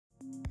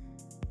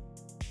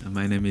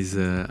My name is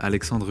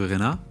Alexandre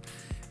Urena.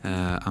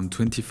 I'm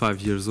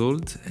 25 years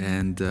old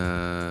and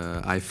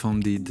I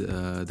founded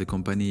the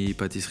company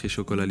Pâtisserie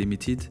Chocolat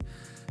Limited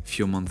a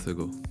few months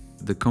ago.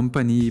 The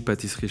company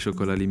Pâtisserie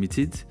Chocolat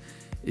Limited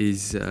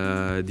is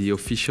the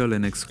official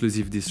and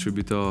exclusive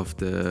distributor of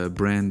the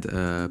brand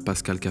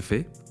Pascal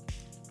Caffet.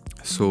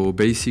 So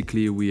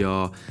basically we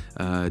are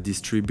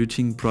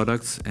distributing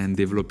products and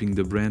developing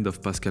the brand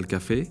of Pascal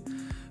Caffet,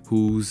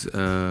 who's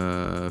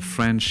a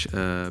French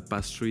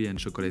pastry and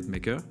chocolate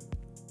maker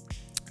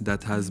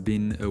that has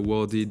been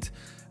awarded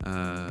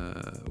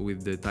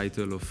with the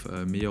title of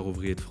Meilleur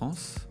Ouvrier de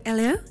France.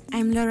 Hello,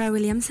 I'm Laura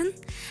Williamson.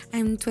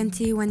 I'm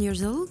 21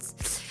 years old.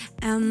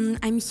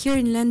 I'm here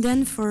in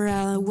London for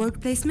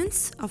work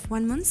placements of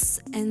 1 month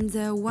and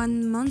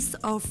 1 month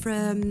of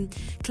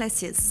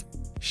classes.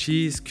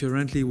 She is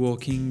currently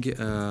working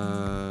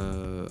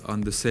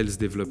on the sales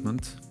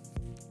development.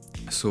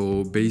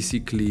 So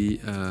basically,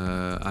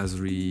 as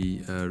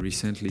we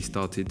recently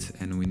started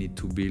and we need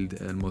to build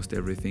almost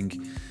everything,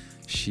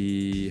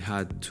 she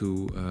had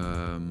to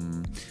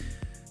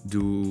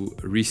do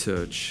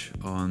research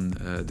on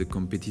the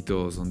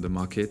competitors on the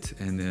market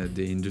and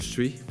the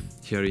industry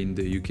here in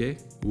the UK.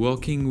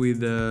 Working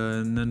with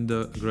an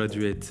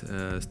undergraduate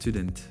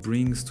student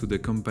brings to the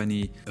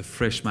company a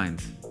fresh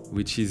mind,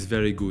 which is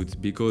very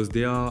good because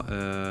they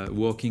are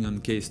working on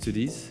case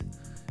studies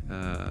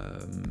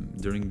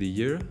during the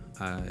year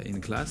in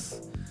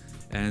class,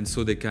 and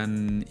so they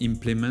can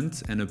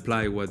implement and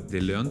apply what they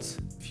learned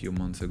a few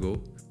months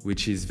ago,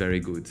 which is very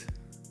good.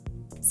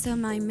 So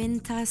my main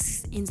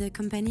task in the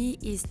company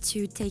is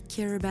to take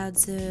care about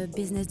the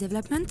business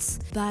development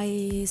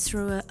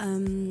through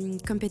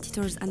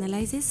competitors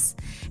analysis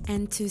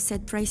and to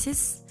set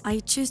prices. I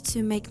choose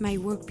to make my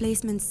work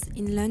placements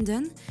in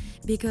London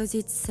because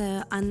it's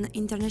an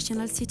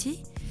international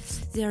city.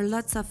 There are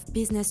lots of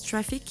business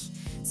traffic,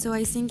 so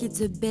I think it's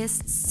the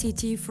best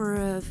city for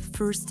a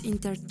first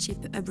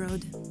internship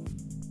abroad.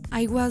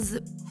 I was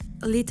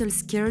a little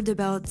scared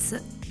about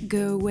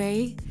go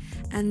away,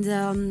 and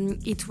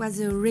it was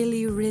a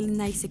really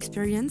nice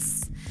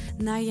experience.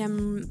 Now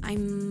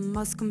I'm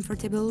most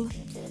comfortable.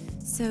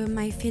 So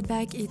my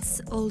feedback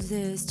is all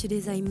the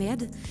studies I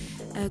made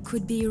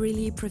could be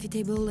really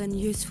profitable and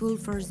useful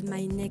for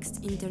my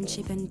next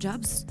internship and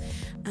jobs,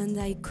 and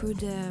I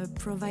could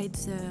provide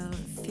a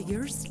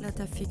lot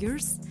of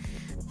figures.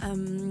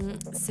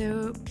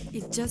 So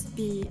it just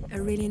be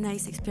a really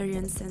nice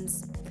experience, and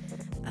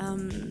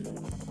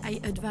I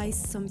advise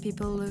some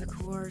people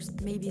who are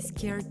maybe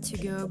scared to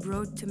go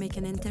abroad to make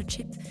an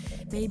internship.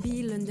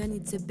 Maybe London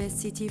is the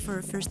best city for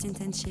a first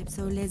internship,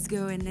 so let's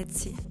go and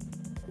let's see.